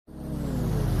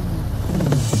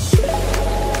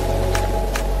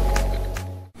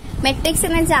Matrix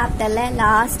എന്ന ചാപ്റ്ററിലെ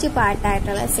last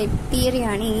പാർട്ടായിട്ടുള്ള set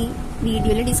തിയറിയാണ് ഈ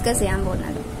വീഡിയോയിൽ ഡിസ്കസ് ചെയ്യാൻ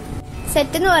പോകുന്നത്.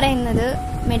 സെറ്റ് എന്ന് പറയുന്നത്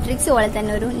മെട്രിക്സ് പോലെ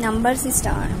തന്നെ ഒരു നമ്പർ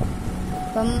സിസ്റ്റം ആണ്.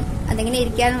 അപ്പം അതെങ്ങനെ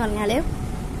ഇരിക്കാന്ന് പറഞ്ഞാൽ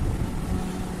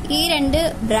ഈ രണ്ട്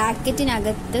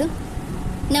ബ്രാക്കറ്റിനകത്ത്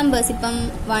നമ്പേഴ്സ് ഇപ്പം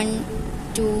 1,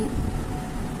 2,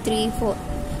 3, 4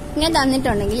 ഇങ്ങനെ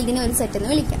തന്നിട്ടുണ്ടെങ്കിൽ ഇതിനെ ഒരു സെറ്റ് എന്ന്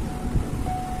വിളിക്കാം.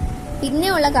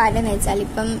 പിന്നെയുള്ള കാര്യം എന്ന് വെച്ചാൽ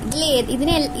ഇപ്പം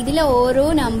ഇതിലെ ഓരോ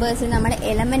നമ്പേഴ്സിനും നമ്മൾ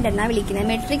എലമെന്റ് എന്നാ വിളിക്കുന്നത്.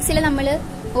 മെട്രിക്സിൽ നമ്മൾ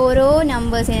ഓരോ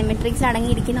നമ്പേഴ്സിനും മെട്രിക്സിൽ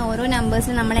അടങ്ങിയിരിക്കുന്ന ഓരോ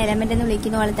നമ്പേഴ്സിനും നമ്മൾ എലമെന്റ് എന്ന്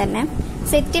വിളിക്കുന്ന പോലെ തന്നെ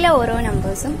സെറ്റിലെ ഓരോ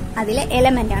നമ്പേഴ്സും അതിലെ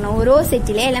എലമെന്റ് ആണ്, ഓരോ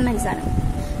സെറ്റിലെ എലമെന്റ്സ് ആണ്.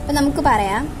 അപ്പൊ നമുക്ക്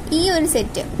പറയാം ഈ ഒരു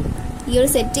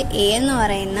സെറ്റ് എ എന്ന്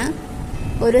പറയുന്ന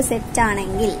ഒരു സെറ്റ്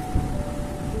ആണെങ്കിൽ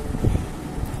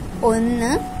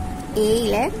 1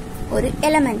 എയിലെ ഒരു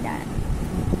എലമെന്റ് ആണ്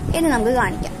എന്ന് നമുക്ക്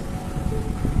കാണിക്കാം.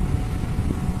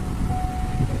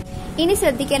 ഇനി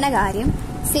ശ്രദ്ധിക്കേണ്ട കാര്യം,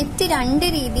 സെറ്റ് രണ്ട്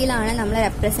രീതിയിലാണ് നമ്മൾ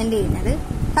റെപ്രസെന്റ് ചെയ്യുന്നത്.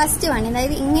 ഫസ്റ്റ് വൺ,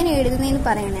 അതായത് ഇങ്ങനെ എഴുതുന്നതിന്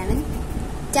പറയുന്നതാണ്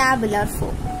ടാബുലർ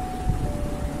ഫോം.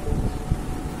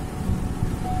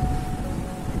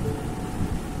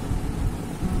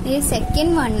 ഈ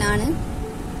സെക്കൻഡ് വൺ ആണ്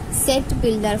set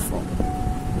builder form.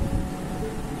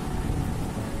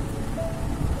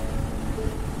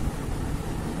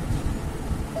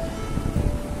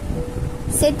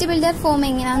 Set builder form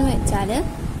എങ്ങനെയാന്ന് വെച്ചാല്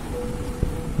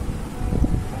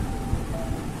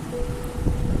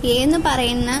എ എന്ന്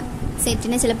പറയുന്ന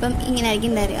സെറ്റിനെ ചിലപ്പം ഇങ്ങനെ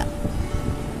ആയിരിക്കും തരിക: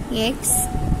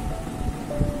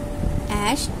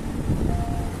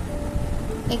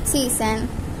 X is an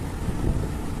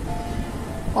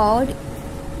odd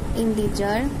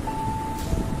integer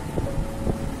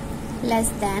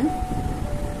less than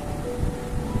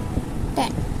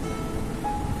 10.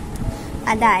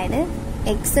 അതായത്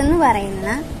എക്സ് എന്ന് പറയുന്ന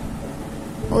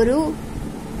ഒരു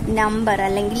നമ്പർ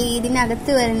അല്ലെങ്കിൽ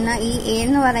ഇതിനകത്ത് വരുന്ന ഈ എ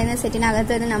എന്ന് പറയുന്ന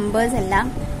സെറ്റിനകത്ത് വരുന്ന നമ്പേഴ്സ് എല്ലാം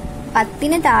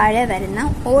 10 താഴെ വരുന്ന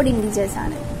ഓഡ് ഇന്റിജേഴ്സ്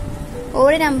ആണ്.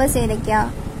 ഓഡ് നമ്പേഴ്സ് ഏതൊക്കെയാ?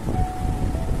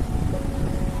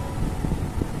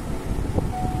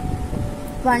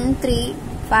 1, 3,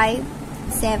 5,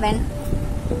 7,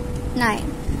 9.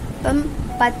 അപ്പം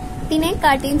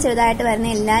 10-നെക്കാട്ടിയും ചെറുതായിട്ട് വരുന്ന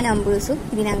എല്ലാ നമ്പേഴ്സും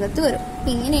ഇതിനകത്ത് വരും.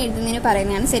 ഇങ്ങനെ എഴുതുന്നതിന്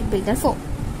പറയുന്നതാണ് സെറ്റ് ബിൽഡർ ഫോം.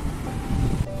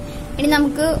 ഇനി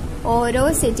നമുക്ക് ഓരോ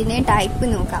സെറ്റിന്റെ ടൈപ്പ്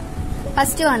നോക്കാം.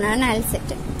 ഫസ്റ്റ് വൺ ആണ് നൾ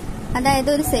സെറ്റ്. അതായത്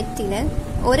ഒരു സെറ്റില്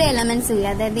ഒരു എലമെന്റ്സും ഇല്ല,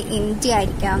 അതായത് എംപ്റ്റി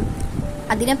ആയിരിക്കാം,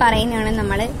 അതിനെ പറയുന്നതാണ്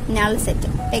നമ്മൾ നൾ സെറ്റ്.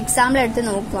 എക്സാമ്പിൾ എടുത്ത്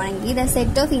നോക്കുവാണെങ്കിൽ the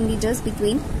set of integers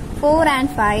between 4 and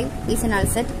 5 is A null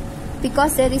set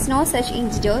because there is no such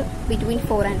integer between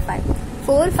 4 and 5.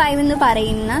 4, 5 എന്ന്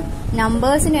പറയുന്ന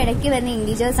നമ്പേഴ്സിന് ഇടയ്ക്ക് വരുന്ന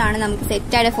ഇന്റിജേഴ്സ് ആണ് നമുക്ക്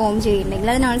സെറ്റായിട്ട് ഫോം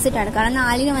ചെയ്യുന്നുണ്ടെങ്കിൽ അത് നൾ സെറ്റ് ആണ്. കാരണം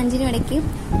 4-നും 5-നും ഇടയ്ക്ക്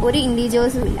ഒരു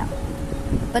ഇന്റിജേഴ്സും ഇല്ല.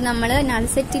 അപ്പൊ നമ്മൾ നൾ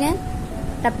സെറ്റിനെ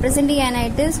റെപ്രസെന്റ്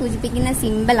ചെയ്യാനായിട്ട് സൂചിപ്പിക്കുന്ന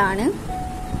സിമ്പിൾ ആണ്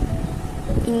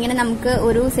ഇങ്ങനെ. നമുക്ക്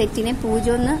ഒരു സെറ്റിനെ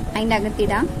 0 എന്ന് അതിന്റെ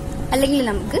അകത്തിടാം, അല്ലെങ്കിൽ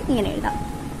നമുക്ക് ഇങ്ങനെ എഴുതാം.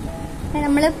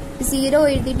 നമ്മൾ 0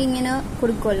 എഴുതിയിട്ട് ഇങ്ങനെ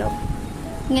കൊടുക്കുമല്ലോ,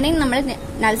 ഇങ്ങനെ നമ്മൾ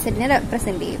നൾ സെറ്റിനെ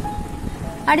റെപ്രസെന്റ് ചെയ്യും.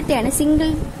 അടുത്തയാണ്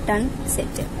സിംഗിൾ ടൺ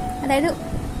സെറ്റ്. അതായത്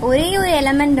ഒരേ ഒരു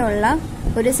എലമെന്റ് ഉള്ള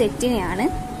ഒരു സെറ്റിനെയാണ്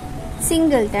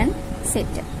സിംഗിൾ ടൺ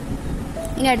സെറ്റ്.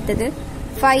 ഇനി അടുത്തത്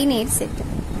ഫൈനൈറ്റ് സെറ്റ്.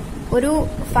 ഒരു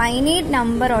ഫൈനൈറ്റ്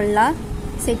നമ്പർ ഉള്ള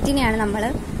സെറ്റിനെയാണ് നമ്മൾ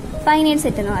ഫൈനൈറ്റ്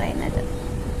സെറ്റ് എന്ന് പറയുന്നത്.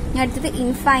 ഇനി അടുത്തത്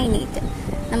ഇൻഫൈനൈറ്റ്.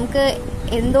 നമുക്ക്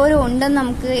എന്തോരം ഉണ്ടെന്ന്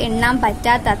നമുക്ക് എണ്ണാൻ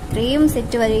പറ്റാത്ത അത്രയും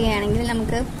സെറ്റ് വരികയാണെങ്കിൽ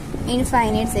നമുക്ക്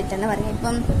ഇൻഫൈനൈറ്റ് സെറ്റ് എന്ന് പറയാം.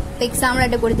 ഇപ്പം എക്സാമ്പിൾ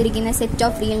ആയിട്ട് കൊടുത്തിരിക്കുന്ന set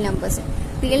of real numbers.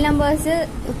 Real numbers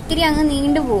ഒത്തിരി അങ്ങ്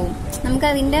നീണ്ടുപോകും, നമുക്ക്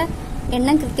അതിന്റെ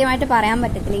എണ്ണം കൃത്യമായിട്ട് പറയാൻ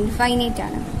പറ്റത്തില്ല, ഇൻഫൈനൈറ്റ്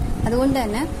ആണ്. അതുകൊണ്ട്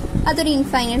തന്നെ അതൊരു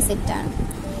ഇൻഫൈനൈറ്റ് സെറ്റ് ആണ്.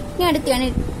 ഇനി അടുത്താണ്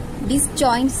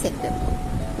ഡിസ്ജോയിന്റ് സെറ്റ്.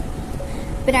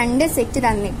 ഇപ്പൊ രണ്ട് സെറ്റ്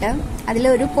തന്നിട്ട്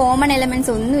അതിലൊരു കോമൺ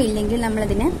എലമെന്റ്സ് ഒന്നും ഇല്ലെങ്കിൽ നമ്മൾ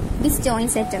അതിന്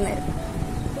ഡിസ്ജോയിന്റ് സെറ്റ് എന്ന് വരും.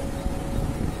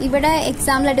 ഇവിടെ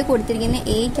എക്സാമ്പിൾ ആയിട്ട് കൊടുത്തിരിക്കുന്ന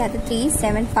എക്കകത്ത് 3,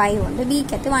 7, 5 ഉണ്ട്,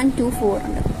 ബിക്കകത്ത് 1, 2, 4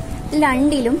 ഉണ്ട്. ഇതിൽ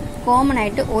രണ്ടിലും കോമൺ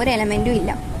ആയിട്ട് ഒരു എലമെന്റും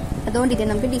ഇല്ല. അതുകൊണ്ട് ഇത്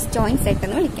നമുക്ക് ഡിസ്ജോയിന്റ് സെറ്റ്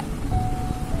എന്ന് വിളിക്കാം.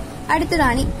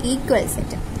 അടുത്തതാണ് ഈക്വൽ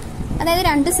സെറ്റ്. അതായത്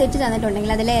രണ്ട് സെറ്റ്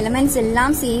തന്നിട്ടുണ്ടെങ്കിൽ അതിലെ എലമെന്റ്സ് എല്ലാം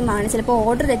സെയിം ആണ്, ചിലപ്പോൾ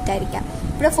ഓർഡർ തെറ്റായിരിക്കാം.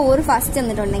 ഇവിടെ 4 ഫസ്റ്റ്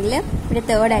തന്നിട്ടുണ്ടെങ്കിൽ ഇവിടെ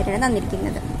 3rd ആയിട്ടാണ്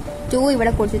തന്നിരിക്കുന്നത്. 2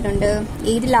 ഇവിടെ കൊടുത്തിട്ടുണ്ട്,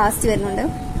 8 ലാസ്റ്റ് വരുന്നുണ്ട്,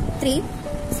 3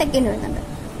 സെക്കൻഡ് വരുന്നുണ്ട്.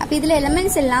 അപ്പൊ ഇതിലെ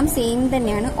എലമെന്റ്സ് എല്ലാം സെയിം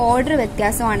തന്നെയാണ്, ഓർഡർ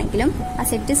വ്യത്യാസമാണെങ്കിലും ആ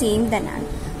സെറ്റ് സെയിം തന്നെയാണ്.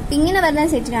 അപ്പൊ ഇങ്ങനെ വരുന്ന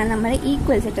സെറ്റിനാണ് നമ്മൾ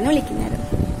ഈക്വൽ സെറ്റ് എന്ന് വിളിക്കുന്നത്.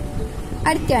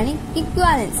 അടുത്താണ്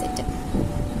ഇക്വാലന്റ് സെറ്റ്.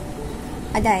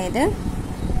 അതായത്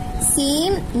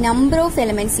സെയിം നമ്പർ ഓഫ്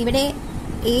എലമെന്റ്സ്. ഇവിടെ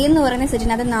എ എന്ന് പറയുന്ന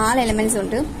സെറ്റിനകത്ത് 4 എലമെന്റ്സ്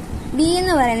ഉണ്ട്, ബി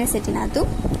എന്ന് പറയുന്ന സെറ്റിനകത്തും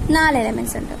 4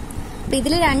 എലമെന്റ്സ് ഉണ്ട്. അപ്പൊ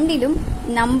ഇതിൽ രണ്ടിലും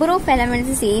നമ്പർ ഓഫ്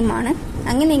എലമെന്റ്സ് സെയിം ആണ്.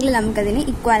 അങ്ങനെയെങ്കിൽ നമുക്കതിന്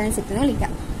ഇക്വാലന്റ് സെറ്റ് എന്ന്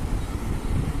വിളിക്കാം.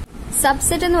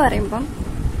 സബ്സെറ്റ് എന്ന് പറയുമ്പം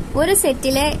ഒരു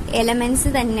സെറ്റിലെ എലമെന്റ്സ്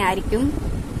തന്നെ ആയിരിക്കും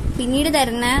പിന്നീട്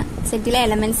തരുന്ന സെറ്റിലെ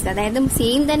എലമെന്റ്സ്, അതായത്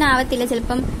സെയിം തന്നെ ആവത്തില്ല,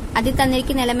 ചിലപ്പം അതിൽ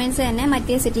തന്നിരിക്കുന്ന എലമെന്റ്സ് തന്നെ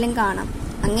മറ്റേ സെറ്റിലും കാണാം.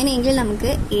 അങ്ങനെയെങ്കിൽ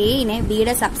നമുക്ക് എയിനെ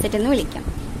ബിയുടെ സബ്സെറ്റ് എന്ന് വിളിക്കാം.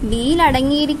 ബിയിൽ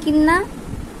അടങ്ങിയിരിക്കുന്ന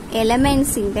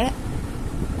എലമെന്റ്സിന്റെ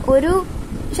ഒരു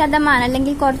ശതമാനം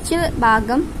അല്ലെങ്കിൽ കുറച്ച്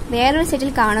ഭാഗം വേറൊരു സെറ്റിൽ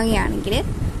കാണുകയാണെങ്കിൽ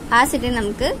ആ സെറ്റിൽ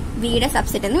നമുക്ക് ബിയുടെ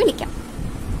സബ്സെറ്റ് എന്ന് വിളിക്കാം.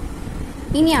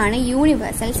 ഇനിയാണ്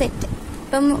യൂണിവേഴ്സൽ സെറ്റ്.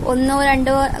 ഇപ്പം 1,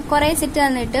 2 കുറെ സെറ്റ്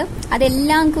തന്നിട്ട്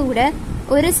അതെല്ലാം കൂടെ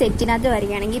ഒരു സെറ്റിനകത്ത്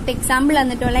വരികയാണെങ്കിൽ, ഇപ്പൊ എക്സാമ്പിൾ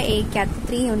തന്നിട്ടുള്ള എക്കകത്ത്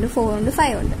 3 ഉണ്ട്, 4 ഉണ്ട്,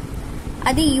 5 ഉണ്ട്.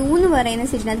 അത് യു എന്ന് പറയുന്ന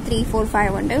സെറ്റിനകത്ത് 3, 4,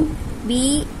 5 ഉണ്ട്. ബി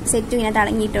സെറ്റും ഇതിനകത്ത്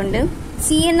അടങ്ങിയിട്ടുണ്ട്.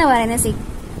 സി എന്ന് പറയുന്ന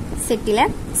സെറ്റില്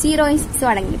 0, 6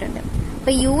 അടങ്ങിയിട്ടുണ്ട്.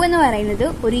 അപ്പൊ യു എന്ന് പറയുന്നത്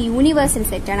ഒരു യൂണിവേഴ്സൽ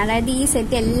സെറ്റാണ്. അതായത് ഈ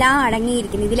സെറ്റ് എല്ലാം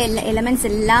അടങ്ങിയിരിക്കുന്നത്, ഇതിലെ എലമെന്റ്സ്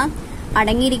എല്ലാം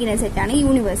അടങ്ങിയിരിക്കുന്ന സെറ്റാണ്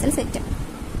യൂണിവേഴ്സൽ സെറ്റ്.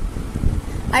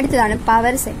 അടുത്തതാണ്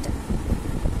പവർ സെറ്റ്.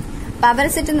 പവർ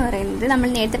സെറ്റ് എന്ന് പറയുന്നത് നമ്മൾ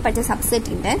നേരത്തെ പഠിച്ച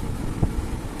സബ്സെറ്റിന്റെ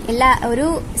ഒരു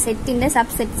സെറ്റിന്റെ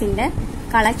സബ്സെറ്റ്സിന്റെ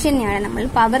കളക്ഷനെയാണ് നമ്മൾ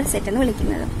പവർ സെറ്റ് എന്ന്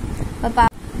വിളിക്കുന്നത്.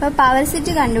 അപ്പൊ പവർ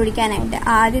സെറ്റ് കണ്ടുപിടിക്കാനായിട്ട്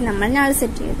ആദ്യം നമ്മൾ നൾ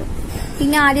സെറ്റ് ചെയ്തു.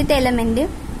 പിന്നെ ആദ്യത്തെ എലമെന്റ്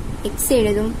എക്സ്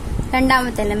എഴുതും,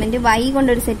 രണ്ടാമത്തെ എലമെന്റ് വൈ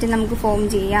കൊണ്ടൊരു സെറ്റ് നമുക്ക് ഫോം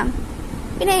ചെയ്യാം,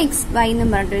 പിന്നെ എക്സ് വൈ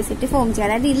എന്നും പറഞ്ഞിട്ടൊരു സെറ്റ് ഫോം ചെയ്യാം.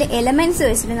 അതായത് ഇതിലെ എലമെന്റ്സ്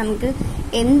വെച്ചിട്ട് നമുക്ക്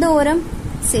എന്തോരം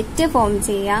സെറ്റ് ഫോം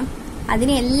ചെയ്യാം,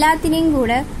 അതിനെ എല്ലാത്തിനെയും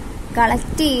കൂടെ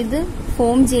കളക്ട് ചെയ്ത്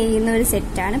ഫോം ചെയ്യുന്ന ഒരു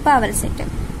സെറ്റാണ് പവർ സെറ്റ്.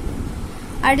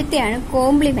 അടുത്തയാണ്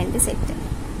complement set.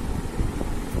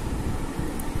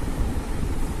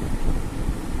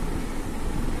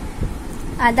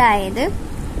 അതായത്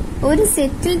ഒരു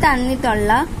സെറ്റിൽ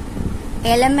തന്നിട്ടുള്ള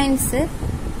എലമെന്റ്സ്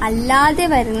അല്ലാതെ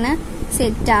വരുന്ന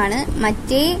സെറ്റാണ്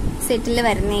മറ്റേ സെറ്റിൽ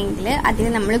വരുന്നതെങ്കിൽ അതിന്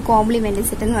നമ്മൾ കോംപ്ലിമെന്റ്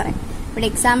സെറ്റ് എന്ന് പറയും. ഇവിടെ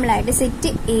എക്സാമ്പിൾ ആയിട്ട് സെറ്റ്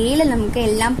എയിൽ നമുക്ക്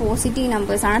എല്ലാം പോസിറ്റീവ്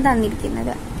നമ്പേഴ്സ് ആണ്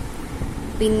തന്നിരിക്കുന്നത്.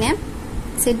 പിന്നെ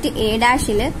സെറ്റ് എ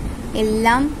ഡാഷില്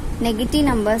എല്ലാം നെഗറ്റീവ്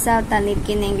നമ്പേഴ്സ് ആണ്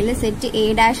തന്നിരിക്കുന്നതെങ്കിൽ സെറ്റ് എ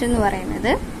ഡാഷ് എന്ന്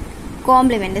പറയുന്നത്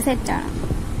കോംപ്ലിമെന്റ് സെറ്റാണ്.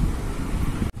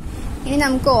 ഇനി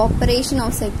നമുക്ക് ഓപ്പറേഷൻ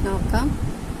ഓഫ് സെറ്റ് നോക്കാം.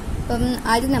 അപ്പം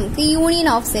ആദ്യം നമുക്ക് യൂണിയൻ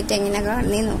ഓഫ് സെറ്റ് എങ്ങനെ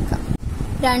കാണുന്നതെന്ന് നോക്കാം.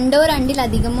 2 or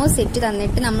 2-ലധികമോ സെറ്റ്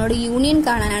തന്നിട്ട് നമ്മളോട് യൂണിയൻ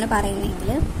കാണാനാണ് പറയുന്നതെങ്കിൽ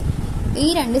ഈ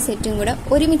 2 സെറ്റും കൂടെ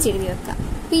ഒരുമിച്ച് എഴുതി വെക്കാം.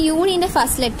 ഇപ്പൊ യൂണിയന്റെ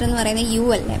ഫസ്റ്റ് ലെറ്റർ എന്ന് പറയുന്നത് യു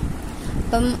അല്ലേ.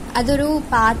 അപ്പം അതൊരു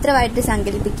പാത്രമായിട്ട്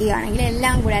സങ്കല്പിക്കുകയാണെങ്കിൽ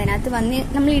എല്ലാം കൂടെ അതിനകത്ത് വന്ന്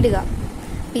നമ്മൾ ഇടുക.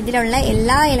 ഇതിലുള്ള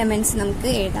എല്ലാ എലമെന്റ്സും നമുക്ക്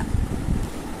എഴുതാം.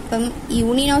 അപ്പം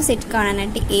യൂണിയൻ ഓഫ് സെറ്റ്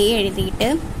കാണാനായിട്ട് എ എഴുതിയിട്ട്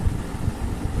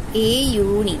എ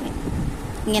യൂണിയൻ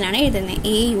ഇങ്ങനെയാണ് എഴുതുന്നത്,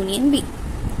 എ യൂണിയൻ ബി.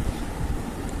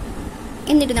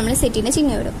 എന്നിട്ട് നമ്മൾ സെറ്റിന്റെ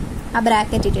ചിഹ്നം ഇടും, ആ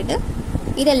ബ്രാക്കറ്റ് ഇട്ടിട്ട്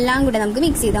ഇതെല്ലാം കൂടെ നമുക്ക്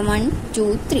മിക്സ് ചെയ്താം. 1, 2,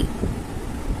 3.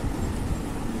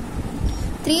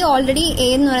 3 ഓൾറെഡി എ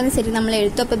എന്ന് പറയുന്ന സെറ്റ് നമ്മൾ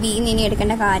എടുത്തു, അപ്പൊ ബി ഇനി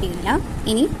എടുക്കേണ്ട കാര്യമില്ല.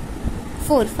 ഇനി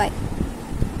 4, 5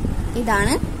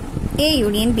 ഇതാണ് എ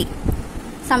യൂണിയൻ ബി.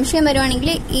 സംശയം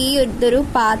വരുവാണെങ്കിൽ ഈ ഇതൊരു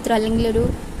പാത്രം അല്ലെങ്കിൽ ഒരു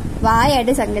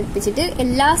വായായിട്ട് സങ്കല്പിച്ചിട്ട്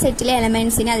എല്ലാ സെറ്റിലെ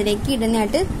എലമെന്റ്സിനെ അതിലേക്ക്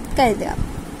ഇടുന്നതായിട്ട് കരുതുക.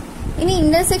 ഇനി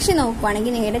ഇന്റർസെക്ഷൻ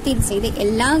നോക്കുവാണെങ്കിൽ നേരെ തിരിച്ച് ചെയ്ത്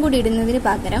എല്ലാം കൂടി ഇടുന്നതിന്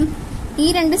പകരം ഈ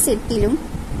 2 സെറ്റിലും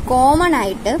കോമൺ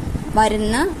ആയിട്ട്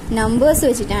വരുന്ന നമ്പേഴ്സ്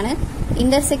വെച്ചിട്ടാണ്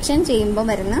ഇന്റർസെക്ഷൻ ചെയ്യുമ്പോൾ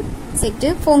വരുന്ന സെറ്റ്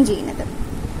ഫോം ചെയ്യുന്നത്.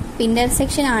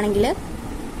 ഇന്റർസെക്ഷൻ ആണെങ്കിൽ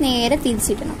നേരെ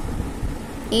തിരിച്ചിടണം.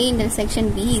 A intersection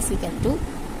B is equal to,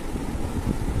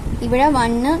 ഇവിടെ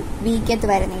 1 ബിക്കകത്ത്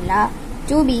വരുന്നില്ല,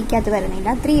 2 ബിക്കകത്ത് വരുന്നില്ല,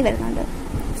 3 വരുന്നുണ്ട്.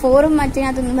 4ഉം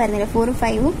മറ്റിനകത്തൊന്നും വരുന്നില്ല, 4ഉം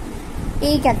 5ഉം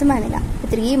എക്കകത്തും വരുന്നില്ല.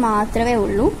 3 മാത്രമേ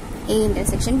ഉള്ളൂ എ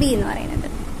ഇന്റർസെക്ഷൻ ബി എന്ന് പറയുന്നത്.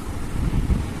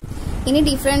 ഇനി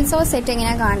ഡിഫറൻസ് ഓഫ് സെറ്റ്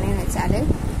എങ്ങനെയാ കാണുന്നതെന്ന് വെച്ചാൽ,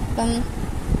 ഇപ്പം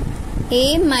എ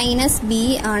മൈനസ് ബി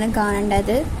ആണ്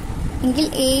കാണേണ്ടത് എങ്കിൽ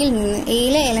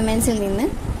എയിലെ എലമെന്റ്സിൽ നിന്ന്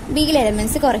ബിയിലെ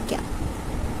എലമെന്റ്സ് കുറയ്ക്കാം.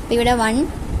 ഇവിടെ 1,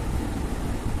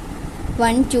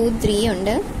 2, 3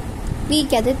 ഉണ്ട്,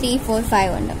 ബിക്കകത്ത് 3, 4,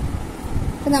 5 ഉണ്ട്.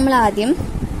 അപ്പൊ നമ്മൾ ആദ്യം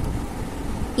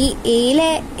ഈ എയിലെ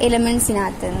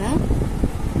എലമെന്റ്സിനകത്ത് നിന്ന്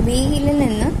ബിയിൽ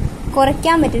നിന്ന്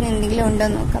കുറയ്ക്കാൻ പറ്റുന്ന എന്തെങ്കിലും ഉണ്ടോ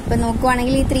എന്ന് നോക്കാം. അപ്പൊ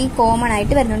നോക്കുവാണെങ്കിൽ ഈ 3 കോമൺ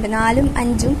ആയിട്ട് വരുന്നുണ്ട്. 4ഉം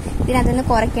 5ഉം ഇതിനകത്ത് നിന്ന്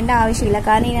കുറയ്ക്കേണ്ട ആവശ്യമില്ല,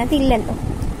 കാരണം ഇതിനകത്ത് ഇല്ലല്ലോ.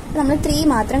 നമ്മൾ 3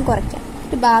 മാത്രം കുറയ്ക്കാം,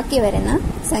 ബാക്കി വരുന്ന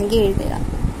സംഖ്യ എഴുതുക.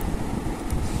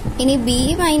 ഇനി ബി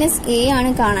മൈനസ് എ ആണ്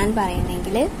കാണാൻ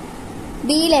പറയുന്നതെങ്കിൽ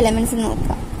ബിയിലെ എലമെന്റ്സ്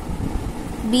നോക്കാം.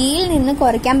 ബിയിൽ നിന്ന്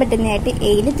കുറയ്ക്കാൻ പറ്റുന്നതായിട്ട്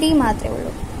എയിൽ 3 മാത്രമേ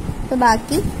ഉള്ളൂ. അപ്പൊ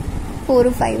ബാക്കി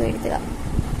 4ഉം 5ഉം എഴുതുക.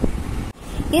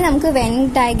 ഇനി നമുക്ക് വെൻ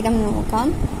ഡയഗ്രാം നോക്കാം.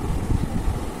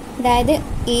 അതായത്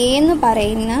എ എന്ന്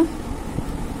പറയുന്ന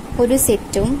ഒരു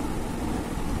സെറ്റും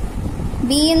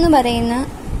ബി എന്ന് പറയുന്ന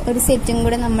ഒരു സെറ്റും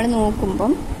കൂടെ നമ്മൾ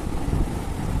നോക്കുമ്പം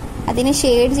അതിനെ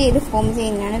ഷെയ്ഡ് ചെയ്ത് ഫോം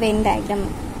ചെയ്യുന്നതാണ് വെൻ ഡയഗ്രാം.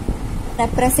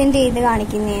 റെപ്രസെന്റ് ചെയ്ത്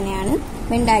കാണിക്കുന്നതിനെയാണ്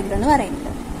വെൻ ഡയഗ്രാം എന്ന് പറയുന്നത്.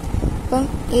 അപ്പം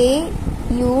എ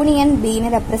യൂണിയൻ ബിനെ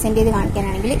റെപ്രസെന്റ് ചെയ്ത്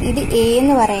കാണിക്കാനാണെങ്കിൽ ഇത് എ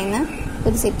എന്ന് പറയുന്ന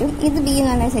ഒരു സെറ്റും ഇത് ബി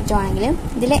എന്ന് പറയുന്ന സെറ്റും ആണെങ്കിൽ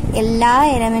ഇതിലെ എല്ലാ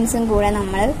എലമെന്റ്സും കൂടെ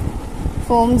നമ്മൾ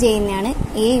ഫോം ചെയ്യുന്നതാണ്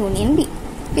എ യൂണിയൻ ബി.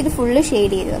 ഇത് ഫുള്ള്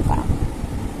ഷെയ്ഡ് ചെയ്ത് വെക്കണം.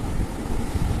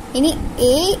 ഇനി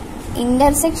എ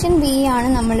ഇന്റർസെക്ഷൻ ബി ആണ്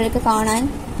നമ്മൾക്ക് കാണാൻ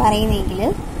പറയുന്നതെങ്കിൽ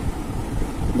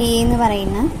എ എന്ന്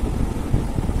പറയുന്ന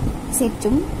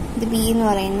സെറ്റും ഇത് ബി എന്ന്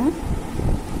പറയുന്ന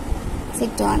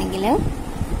സെറ്റും ആണെങ്കിൽ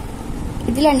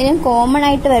ഇതിൽ രണ്ടിലും കോമൺ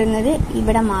ആയിട്ട് വരുന്നത്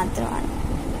ഇവിടെ മാത്രമാണ്.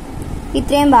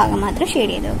 ഇത്രയും ഭാഗം മാത്രം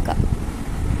ഷെയ്ഡ് ചെയ്ത് വെക്കുക.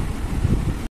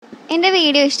 എൻ്റെ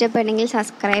വീഡിയോ ഇഷ്ടപ്പെട്ടെങ്കിൽ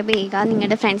സബ്സ്ക്രൈബ് ചെയ്യുക,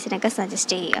 നിങ്ങളുടെ ഫ്രണ്ട്സിനൊക്കെ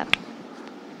സജസ്റ്റ് ചെയ്യുക.